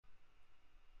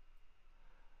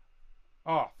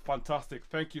Ah, fantastic.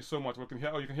 Thank you so much. We can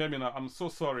hear, oh, you can hear me now. I'm so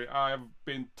sorry. I've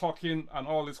been talking and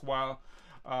all this while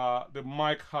the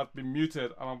mic had been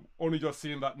muted and I'm only just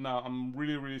seeing that now. I'm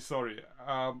really, really sorry.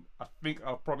 I think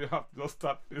I'll probably have to just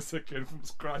start this again from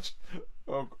scratch.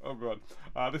 Oh God.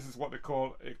 This is what they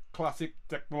call a classic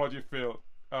technology fail.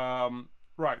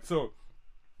 Right. So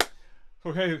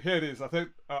here it is. I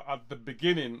think at the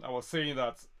beginning I was saying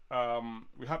that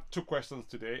we have two questions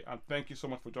today, and thank you so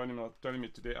much for joining me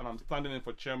today. And I'm standing in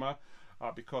for Chema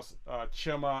because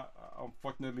Chema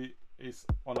unfortunately is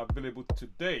unavailable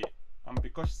today, and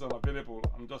because she's unavailable,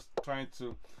 I'm just trying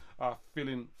to fill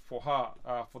in for her.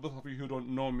 For those of you who don't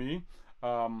know me,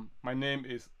 my name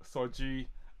is Soji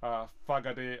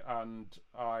Fagade, and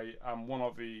I am one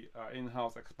of the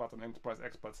in-house experts and enterprise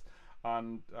experts.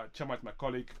 And Chema is my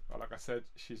colleague. Like I said,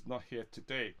 she's not here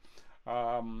today.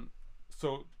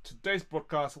 So today's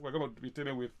broadcast, we're going to be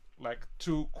dealing with like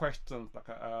two questions, like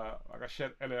I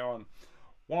shared earlier on.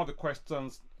 One of the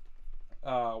questions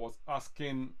was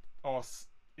asking us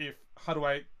if how do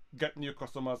I get new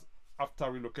customers after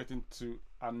relocating to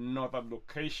another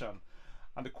location,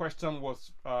 and the question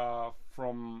was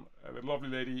from the lovely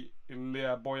lady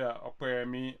Ilea Boya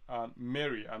Opeyemi and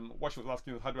Mary, and what she was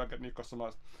asking is how do I get new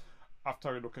customers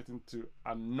after relocating to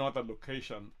another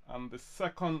location, and the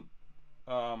second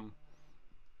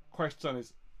question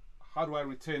is how do I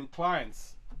retain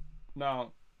clients?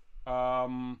 Now,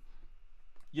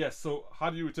 yes, so how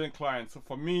do you retain clients? So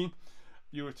for me,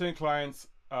 you retain clients.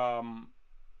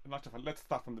 Let's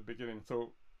start from the beginning.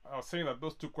 So I was saying that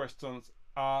those two questions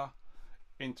are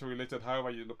interrelated,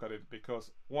 however you look at it,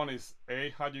 because one is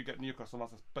a how do you get new customers,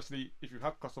 especially if you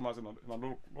have customers in a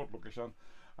low location,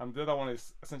 and the other one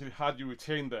is essentially how do you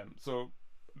retain them. So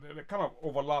they kind of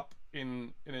overlap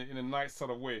in a nice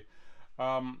sort of way.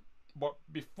 But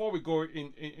before we go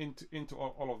into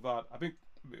all of that, I think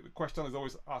the question is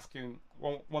always asking,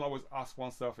 one always asks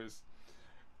oneself is,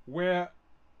 where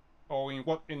or in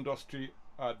what industry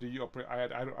do you operate?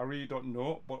 I really don't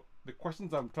know, but the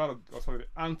questions I'm trying to, or sorry,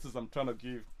 the answers I'm trying to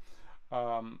give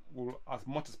will, as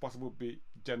much as possible, be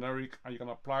generic, and you can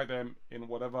apply them in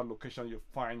whatever location you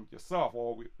find yourself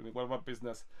or in whatever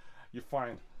business you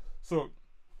find. So,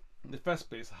 in the first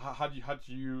place, how do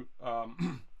you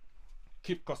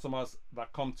keep customers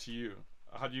that come to you?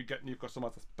 How do you get new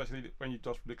customers, especially when you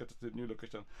just relocated to the new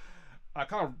location? I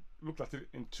kind of looked at it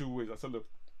in two ways. I said, look,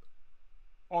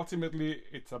 ultimately,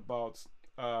 it's about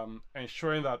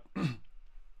ensuring that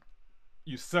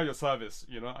you sell your service,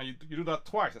 and you do that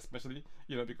twice, especially,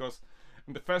 because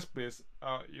in the first place,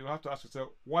 you have to ask yourself,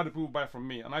 why do people buy from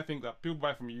me? And I think that people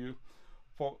buy from you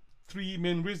for three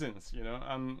main reasons,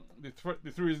 and the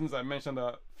three reasons I mentioned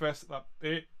are first, that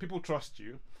people trust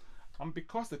you, and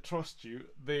because they trust you,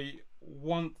 they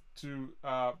want to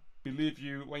believe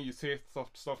you when you say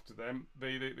stuff to them.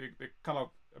 They kind of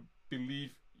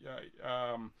believe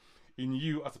in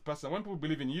you as a person. When people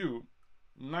believe in you,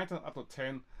 9 out of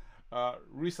 10,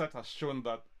 research has shown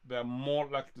that they're more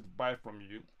likely to buy from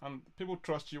you. And people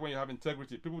trust you when you have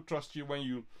integrity. People trust you when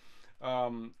you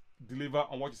deliver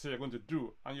on what you say you're going to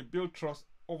do. And you build trust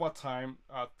over time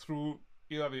through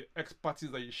either the expertise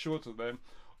that you show to them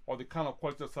or the kind of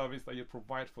quality of service that you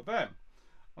provide for them.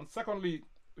 And secondly,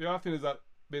 the other thing is that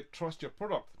they trust your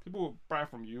product. People will buy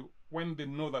from you when they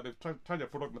know that they've tried your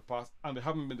product in the past and they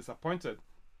haven't been disappointed.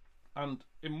 And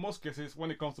in most cases,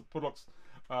 when it comes to products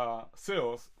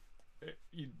sales,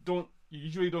 you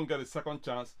usually don't get a second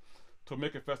chance to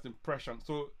make a first impression.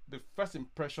 So the first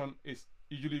impression is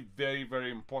usually very,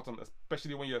 very important,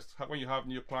 especially when you have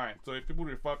new clients. So if people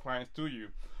refer clients to you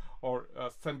or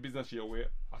send business your way,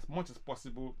 as much as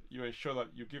possible, you ensure that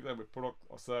you give them a product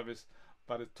or service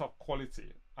that is top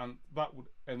quality, and that would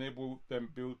enable them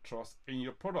build trust in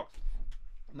your product.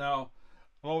 Now,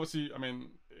 obviously, I mean,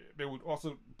 they would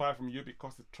also buy from you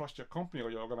because they trust your company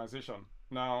or your organization.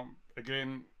 Now,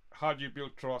 again, how do you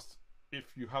build trust if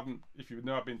you've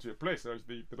never been to a place, or if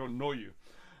they don't know you?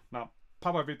 Now,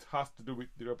 part of it has to do with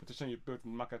the reputation you built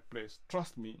in the marketplace.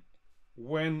 Trust me,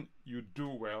 when you do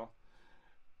well,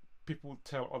 people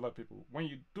tell other people. When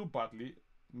you do badly,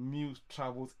 news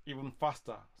travels even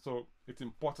faster. So it's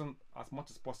important, as much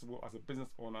as possible, as a business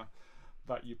owner,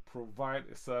 that you provide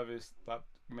a service that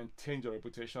maintains your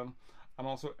reputation and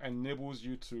also enables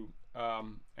you to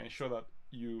ensure that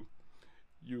you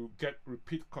get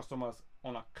repeat customers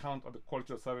on account of the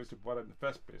quality of service you provided in the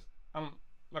first place. And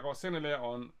like I was saying earlier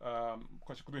on,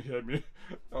 because you couldn't hear me,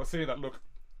 I was saying that, look,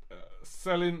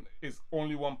 selling is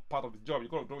only one part of the job.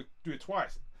 You've got to do it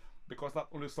twice, because that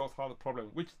only solves half the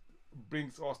problem, which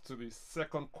brings us to the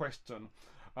second question,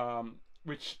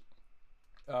 which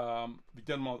the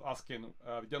gentleman was asking,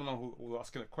 the gentleman who was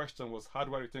asking a question was, how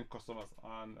do I retain customers?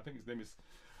 And I think his name is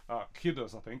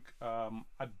Kidos, I think.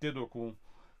 Adedoku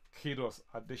Kidos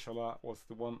Adeshola was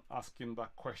the one asking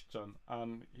that question.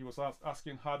 And he was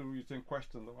asking, how do we retain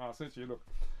questions? And I said to you, look,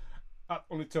 that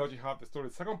only tells you half the story.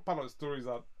 The second part of the story is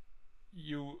that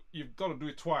you've got to do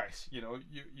it twice.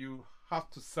 You have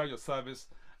to sell your service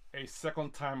a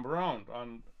second time around.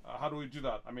 And how do we do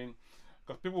that? I mean,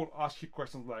 because people will ask you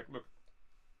questions like, look,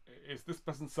 is this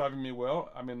person serving me well?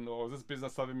 I mean, or is this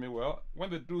business serving me well? When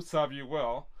they do serve you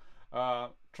well,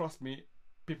 trust me,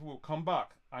 people will come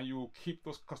back and you will keep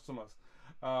those customers.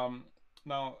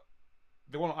 Now,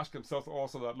 they want to ask themselves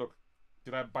also that, look,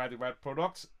 did I buy the right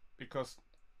products? Because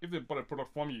if they bought a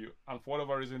product from you and for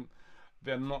whatever reason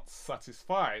they're not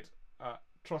satisfied,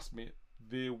 trust me,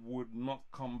 they would not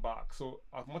come back. So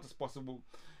as much as possible,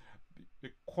 the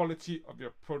quality of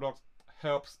your product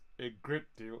helps a great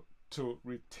deal to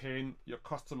retain your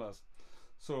customers.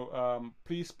 So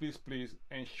please, please, please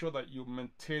ensure that you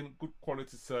maintain good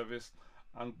quality service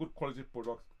and good quality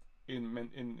product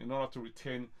in order to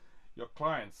retain your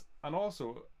clients. And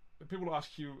also, people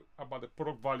ask you about the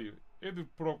product value. If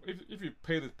you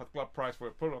pay this particular price for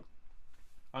a product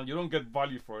and you don't get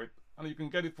value for it, and you can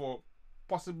get it for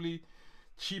possibly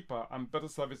cheaper and better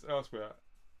service elsewhere,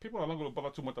 people are not going to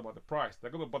bother too much about the price.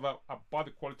 They're going to bother about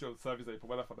the quality of the service that you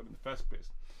provided for them in the first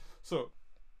place. So,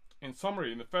 in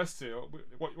summary, in the first sale,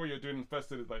 what you're doing in the first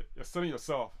sale is like you're selling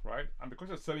yourself, right? And because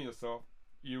you're selling yourself,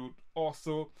 you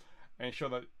also ensure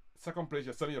that second place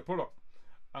you're selling your product,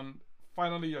 and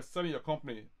finally you're selling your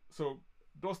company. So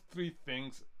those three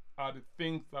things are the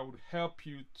things that would help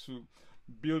you to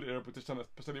build a reputation,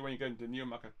 especially when you get into the new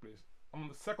marketplace. On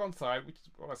the second side, which is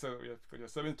what I said, because you're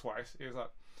selling twice, is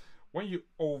that when you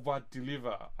over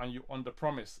deliver and you under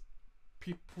promise,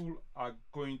 people are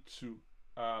going to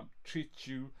treat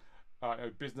you a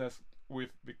business with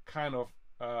the kind of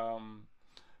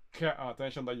care and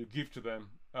attention that you give to them.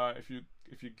 If you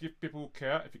give people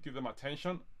care, if you give them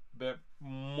attention, they're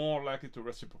more likely to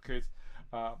reciprocate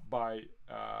by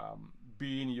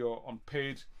being your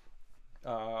unpaid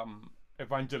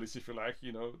evangelist, if you like.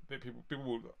 People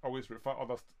will always refer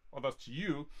others to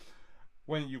you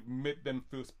when you've made them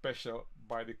feel special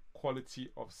by the quality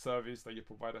of service that you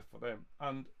provided for them.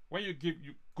 And when you give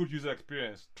you good user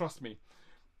experience, trust me,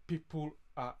 people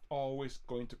are always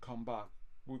going to come back.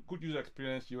 With good user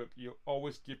experience, you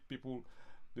always give people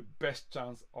the best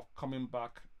chance of coming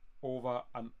back over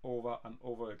and over and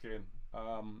over again.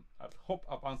 I hope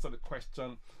I've answered the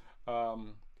question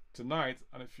tonight.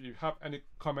 And if you have any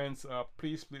comments,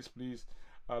 please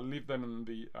leave them in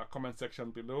the comment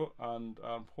section below. And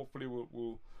hopefully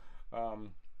we'll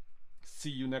see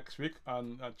you next week.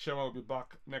 And Chema will be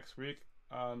back next week.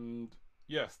 And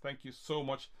yes, thank you so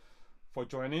much for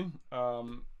joining.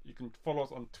 You can follow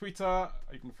us on Twitter.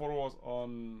 You can follow us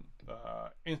on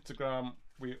Instagram.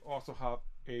 We also have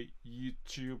a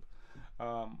YouTube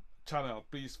channel.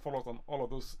 Please follow us on all of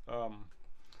those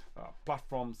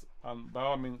platforms, and by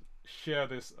all means share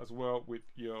this as well with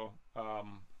your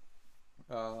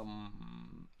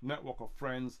network of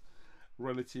friends,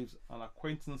 relatives and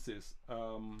acquaintances.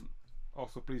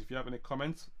 Also, please, if you have any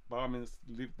comments, by all means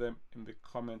leave them in the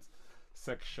comments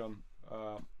section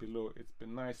below. It's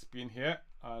been nice being here,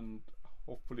 and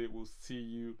hopefully we'll see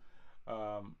you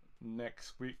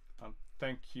next week. And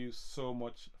thank you so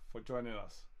much for joining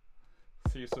us.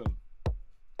 See you soon.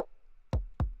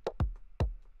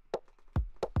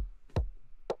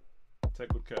 Take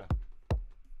good care.